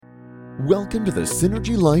Welcome to the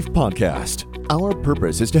Synergy Life Podcast. Our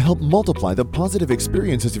purpose is to help multiply the positive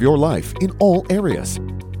experiences of your life in all areas.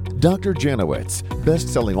 Dr. Janowitz,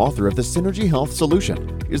 best-selling author of The Synergy Health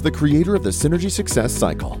Solution, is the creator of the Synergy Success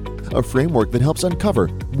Cycle, a framework that helps uncover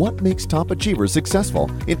what makes top achievers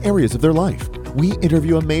successful in areas of their life. We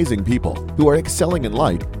interview amazing people who are excelling in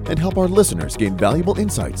life and help our listeners gain valuable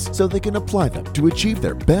insights so they can apply them to achieve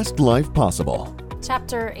their best life possible.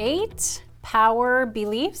 Chapter 8, Power,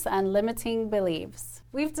 Beliefs, and Limiting Beliefs.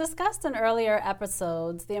 We've discussed in earlier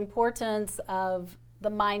episodes the importance of the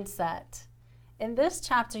mindset. In this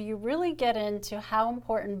chapter, you really get into how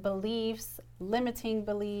important beliefs, limiting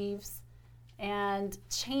beliefs, and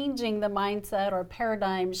changing the mindset or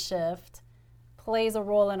paradigm shift plays a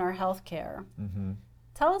role in our healthcare. Mm-hmm.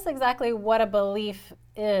 Tell us exactly what a belief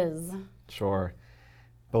is. Sure.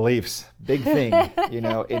 Beliefs, big thing.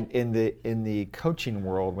 In the coaching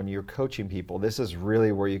world, when you're coaching people, this is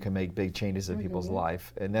really where you can make big changes in people's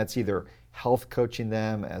life. And that's either health coaching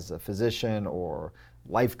them as a physician or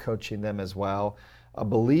life coaching them as well. A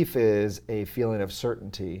belief is a feeling of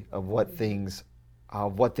certainty of what things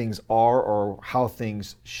are or how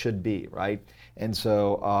things should be, right? And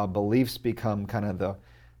so beliefs become kind of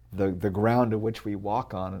the ground to which we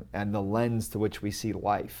walk on and the lens to which we see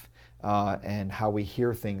life. And how we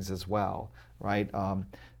hear things as well, right?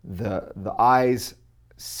 The eyes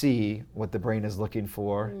see what the brain is looking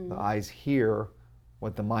for. The eyes hear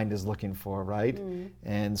what the mind is looking for, right?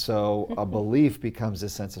 And so a belief becomes a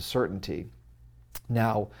sense of certainty.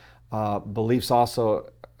 Now, beliefs also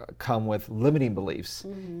come with limiting beliefs.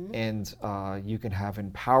 And you can have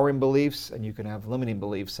empowering beliefs and you can have limiting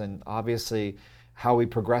beliefs. And obviously, how we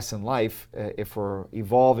progress in life, if we're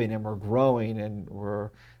evolving and we're growing and we're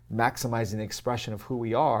maximizing the expression of who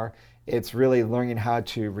we are, it's really learning how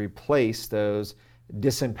to replace those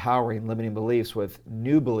disempowering, limiting beliefs with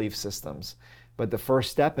new belief systems. But the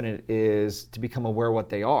first step in it is to become aware of what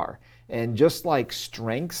they are. And just like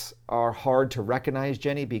strengths are hard to recognize,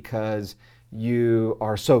 Jenny, because you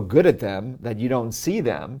are so good at them that you don't see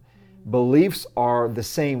them, beliefs are the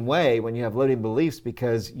same way when you have limiting beliefs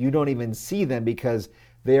because you don't even see them because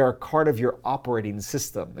they are part of your operating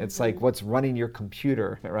system. It's like what's running your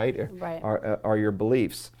computer, right? Are your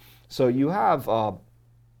beliefs. So you have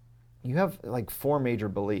like four major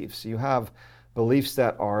beliefs. You have beliefs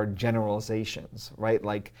that are generalizations, right?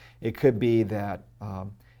 Like it could be that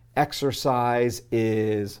exercise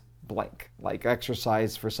is blank. Like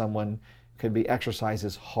exercise for someone could be exercise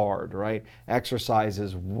is hard, right? Exercise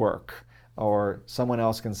is work. Or someone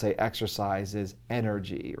else can say exercise is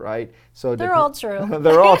energy, right? So they're all true.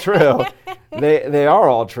 They're all true. They are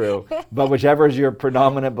all true. But whichever is your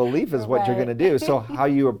predominant belief is what you're going to do. So how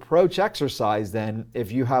you approach exercise then,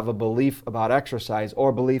 if you have a belief about exercise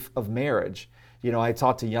or belief of marriage. I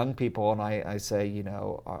talk to young people and I say,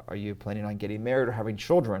 are you planning on getting married or having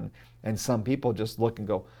children? And some people just look and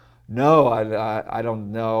go, no, I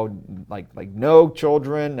don't know, like no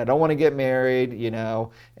children. I don't want to get married,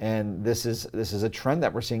 and this is a trend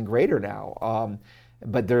that we're seeing greater now.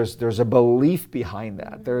 But there's a belief behind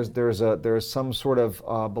that. There's some sort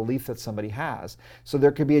of belief that somebody has. So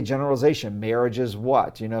there could be a generalization. Marriage is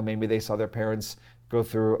what? Maybe they saw their parents go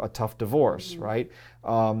through a tough divorce, right?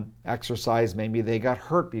 Exercise, maybe they got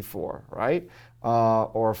hurt before, right?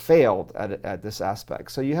 Or failed at this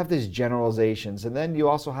aspect. So you have these generalizations, and then you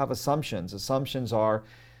also have assumptions. Assumptions are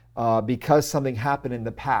because something happened in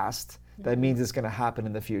the past, that means it's going to happen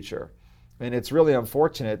in the future. And it's really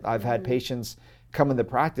unfortunate. I've had patients come into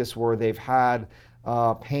practice where they've had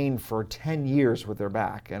pain for 10 years with their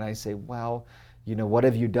back. And I say, well, what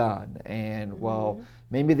have you done? And well,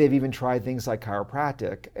 maybe they've even tried things like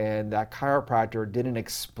chiropractic, and that chiropractor didn't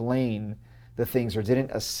explain the things or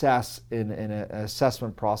didn't assess in an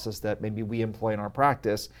assessment process that maybe we employ in our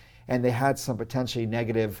practice, and they had some potentially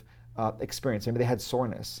negative experience. Maybe they had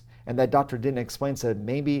soreness, and that doctor didn't explain, said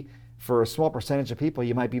maybe for a small percentage of people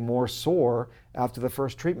you might be more sore after the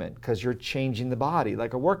first treatment because you're changing the body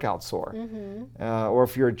like a workout sore. Or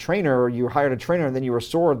if you're a trainer, you hired a trainer and then you were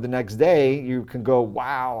sore the next day, you can go,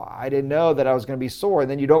 wow, I didn't know that I was going to be sore, and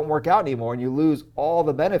then you don't work out anymore and you lose all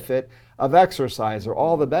the benefit of exercise or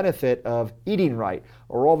all the benefit of eating right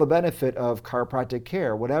or all the benefit of chiropractic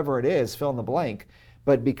care, whatever it is, fill in the blank.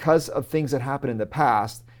 But because of things that happened in the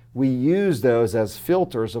past, we use those as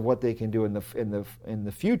filters of what they can do in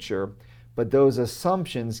the future, but those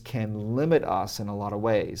assumptions can limit us in a lot of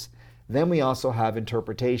ways. Then we also have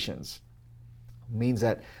interpretations. It means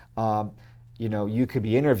that you could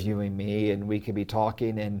be interviewing me and we could be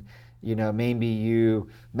talking, and maybe you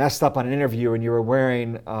messed up on an interview and you were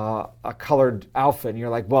wearing a colored outfit, and you're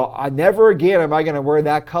like, well, never again am I going to wear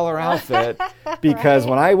that color outfit because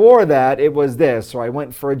when I wore that, it was this, or I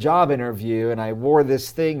went for a job interview and I wore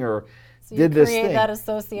this thing, or so did this thing. You create that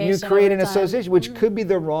association. You create an association, which could be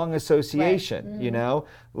the wrong association,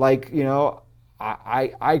 Like,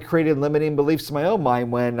 I created limiting beliefs in my own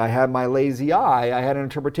mind when I had my lazy eye. I had an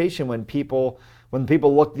interpretation when people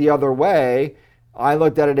looked the other way, I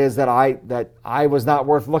looked at it as that I was not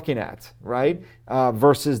worth looking at, right?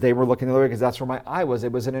 Versus they were looking the other way because that's where my eye was.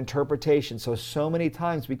 It was an interpretation. So many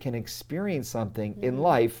times we can experience something in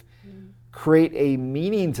life, create a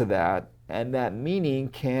meaning to that, and that meaning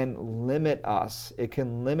can limit us. It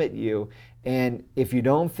can limit you. And if you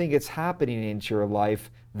don't think it's happening into your life,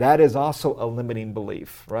 that is also a limiting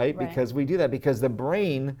belief, right? Because we do that because the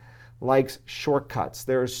brain likes shortcuts.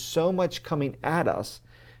 There is so much coming at us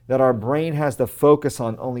that our brain has to focus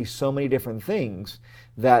on only so many different things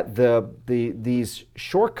that these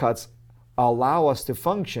shortcuts allow us to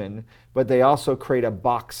function, but they also create a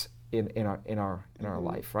box in our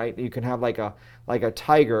life, right? You can have like a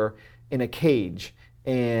tiger in a cage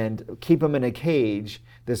and keep them in a cage,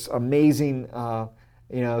 this amazing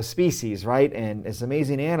species, right? And this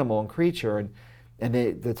amazing animal and creature, and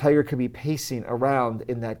the tiger could be pacing around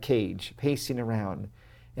in that cage, pacing around.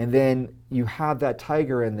 And then you have that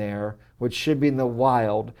tiger in there, which should be in the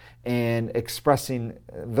wild and expressing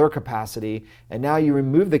their capacity. And now you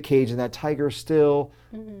remove the cage and that tiger still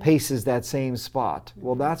paces that same spot.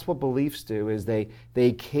 Well, that's what beliefs do, is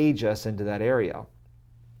they cage us into that area.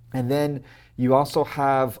 And then you also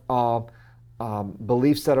have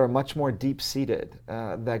beliefs that are much more deep-seated,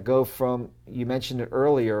 that go from, you mentioned it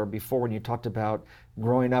earlier before when you talked about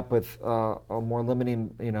growing up with a more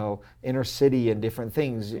limiting, inner city and different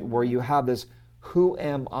things, where you have this, who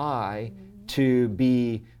am I to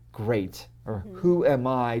be great? Or who am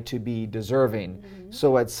I to be deserving?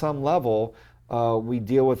 So at some level, we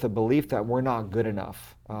deal with the belief that we're not good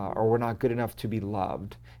enough, or we're not good enough to be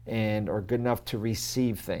loved, or good enough to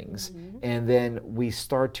receive things. And then we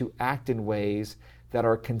start to act in ways that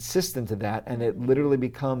are consistent to that, and it literally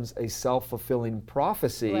becomes a self-fulfilling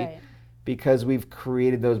prophecy because we've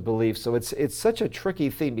created those beliefs. So it's such a tricky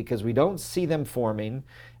thing because we don't see them forming,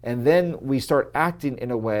 and then we start acting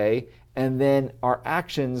in a way, and then our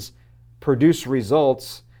actions produce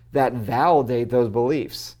results that validate those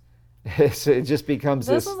beliefs. So it just becomes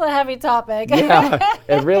this is a heavy topic. Yeah,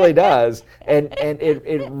 it really does. And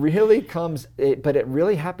it really comes, but it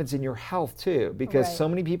really happens in your health too, because so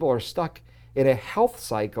many people are stuck in a health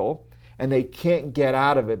cycle and they can't get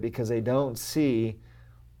out of it because they don't see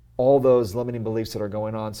all those limiting beliefs that are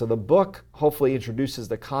going on. So the book hopefully introduces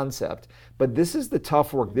the concept, but this is the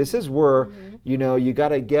tough work. This is where, you got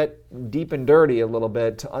to get deep and dirty a little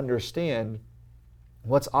bit to understand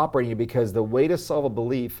what's operating you, because the way to solve a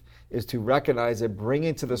belief is to recognize it, bring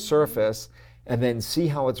it to the surface, and then see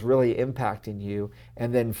how it's really impacting you,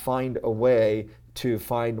 and then find a way to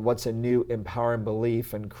find what's a new empowering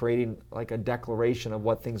belief and creating like a declaration of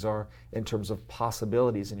what things are in terms of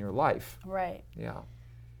possibilities in your life. Right. Yeah.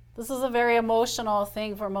 This is a very emotional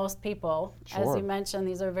thing for most people. Sure. As you mentioned,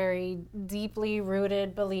 these are very deeply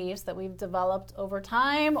rooted beliefs that we've developed over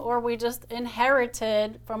time, or we just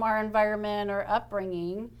inherited from our environment or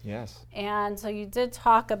upbringing. Yes. And so you did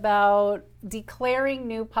talk about declaring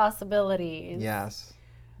new possibilities. Yes.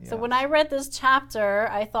 So when I read this chapter,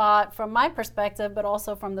 I thought, from my perspective, but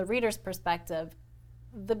also from the reader's perspective,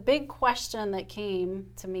 the big question that came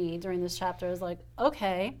to me during this chapter is like,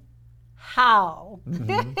 okay, how?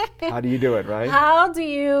 How do you do it, right? How do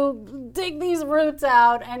you dig these roots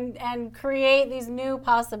out and create these new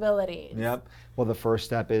possibilities? Yep. Well, the first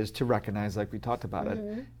step is to recognize, like we talked about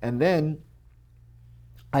it. And then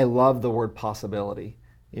I love the word possibility.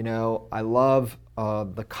 I love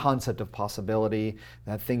the concept of possibility,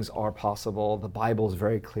 that things are possible. The Bible is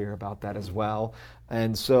very clear about that as well.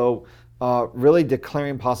 And so really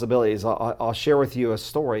declaring possibilities. I'll share with you a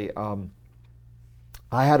story.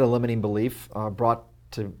 I had a limiting belief brought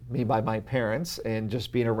to me by my parents, and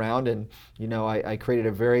just being around, and I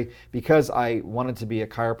created because I wanted to be a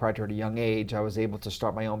chiropractor at a young age, I was able to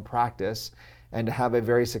start my own practice and to have a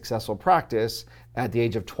very successful practice at the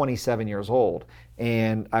age of 27 years old.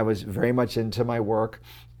 And I was very much into my work.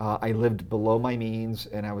 I lived below my means,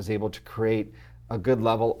 and I was able to create a good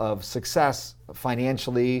level of success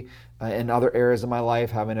financially in other areas of my life,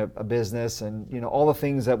 having a business and all the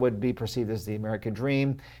things that would be perceived as the American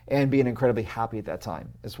dream, and being incredibly happy at that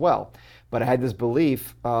time as well. But I had this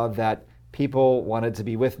belief that people wanted to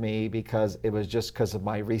be with me because it was just because of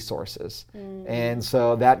my resources. And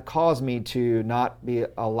so that caused me to not be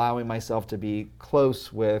allowing myself to be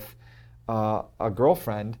close with a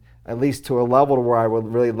girlfriend, at least to a level where I would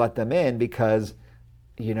really let them in, because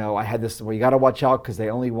I had this, well, you got to watch out because they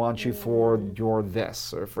only want you for your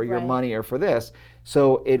this or for your money or for this.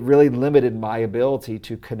 So it really limited my ability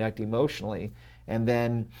to connect emotionally. And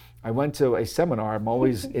then I went to a seminar. I'm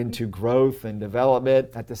always into growth and development.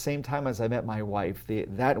 At the same time as I met my wife,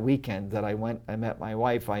 that weekend that I met my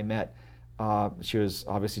wife. She was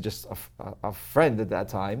obviously just a friend at that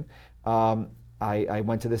time. I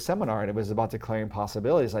went to this seminar, and it was about declaring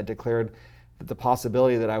possibilities. I declared that the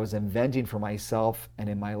possibility that I was inventing for myself and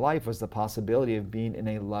in my life was the possibility of being in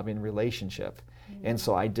a loving relationship. And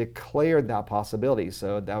so I declared that possibility.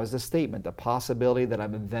 So that was the statement. The possibility that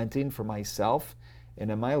I'm inventing for myself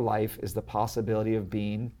and in my life is the possibility of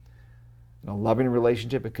being in a loving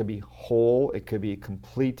relationship. It could be whole, it could be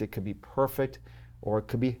complete, it could be perfect, or it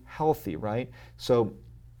could be healthy, right? So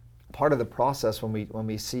part of the process when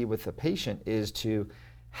we see with the patient is to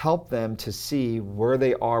help them to see where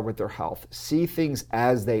they are with their health, see things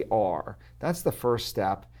as they are. That's the first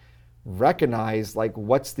step. Recognize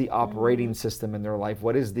what's the operating system in their life,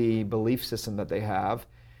 what is the belief system that they have,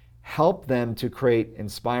 help them to create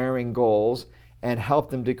inspiring goals, and help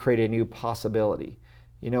them to create a new possibility.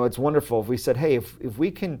 It's wonderful if we said, hey, if we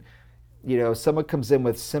can, someone comes in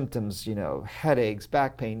with symptoms, headaches,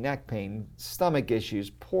 back pain, neck pain, stomach issues,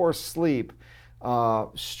 poor sleep,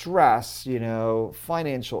 stress,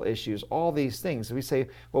 financial issues, all these things. We say,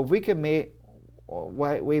 well, if we could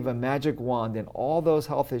wave a magic wand and all those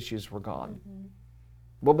health issues were gone,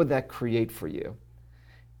 what would that create for you?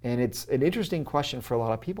 And it's an interesting question for a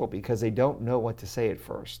lot of people because they don't know what to say at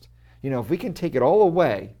first. If we can take it all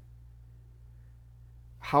away,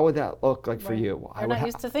 how would that look like for you? You're not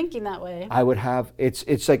used to thinking that way. I would have,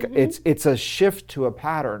 it's like, it's a shift to a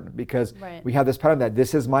pattern because we have this pattern that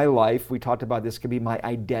this is my life. We talked about this could be my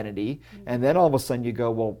identity. And then all of a sudden you go,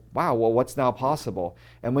 well, what's now possible?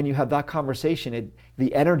 And when you have that conversation,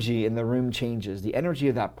 the energy in the room changes. The energy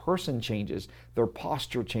of that person changes. Their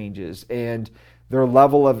posture changes. And their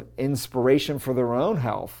level of inspiration for their own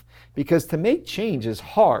health. Because to make change is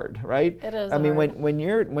hard, right? It is. I mean, when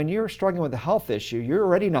you're struggling with a health issue, you're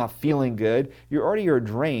already not feeling good. You're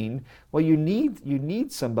drained. Well, you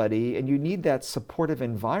need somebody, and you need that supportive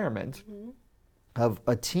environment of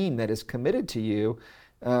a team that is committed to you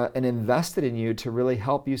and invested in you to really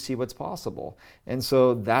help you see what's possible. And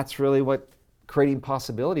so that's really what creating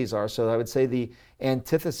possibilities are. So I would say the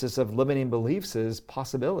antithesis of limiting beliefs is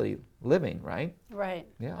possibility living, right? Right.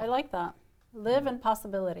 Yeah. I like that. Live in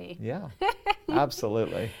possibility. Yeah,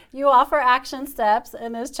 absolutely. You offer action steps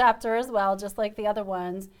in this chapter as well, just like the other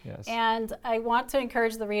ones. Yes. And I want to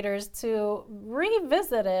encourage the readers to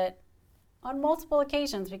revisit it on multiple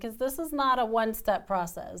occasions because this is not a one-step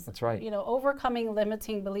process. That's right. Overcoming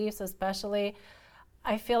limiting beliefs especially,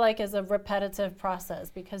 I feel like is a repetitive process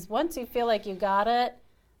because once you feel like you got it,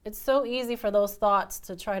 it's so easy for those thoughts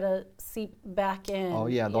to try to seep back in. Oh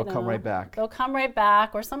yeah, they'll come right back. They'll come right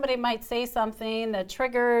back, or somebody might say something that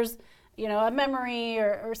triggers, a memory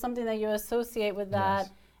or something that you associate with that.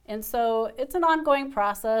 Yes. And so it's an ongoing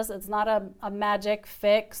process. It's not a magic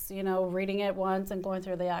fix, reading it once and going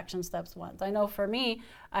through the action steps once. I know for me,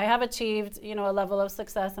 I have achieved, a level of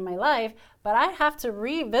success in my life, but I have to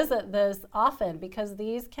revisit this often because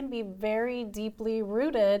these can be very deeply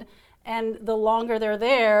rooted. And the longer they're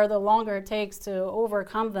there, the longer it takes to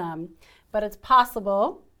overcome them. But it's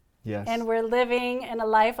possible. Yes. And we're living in a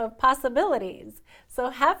life of possibilities. So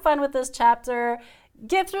have fun with this chapter.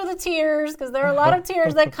 Get through the tears, because there are a lot of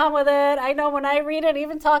tears that come with it. I know when I read it,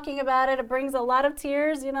 even talking about it, it brings a lot of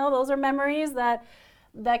tears. Those are memories that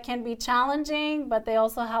can be challenging, but they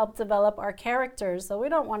also help develop our characters. So we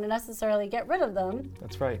don't want to necessarily get rid of them.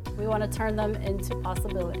 That's right. We want to turn them into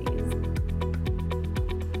possibilities.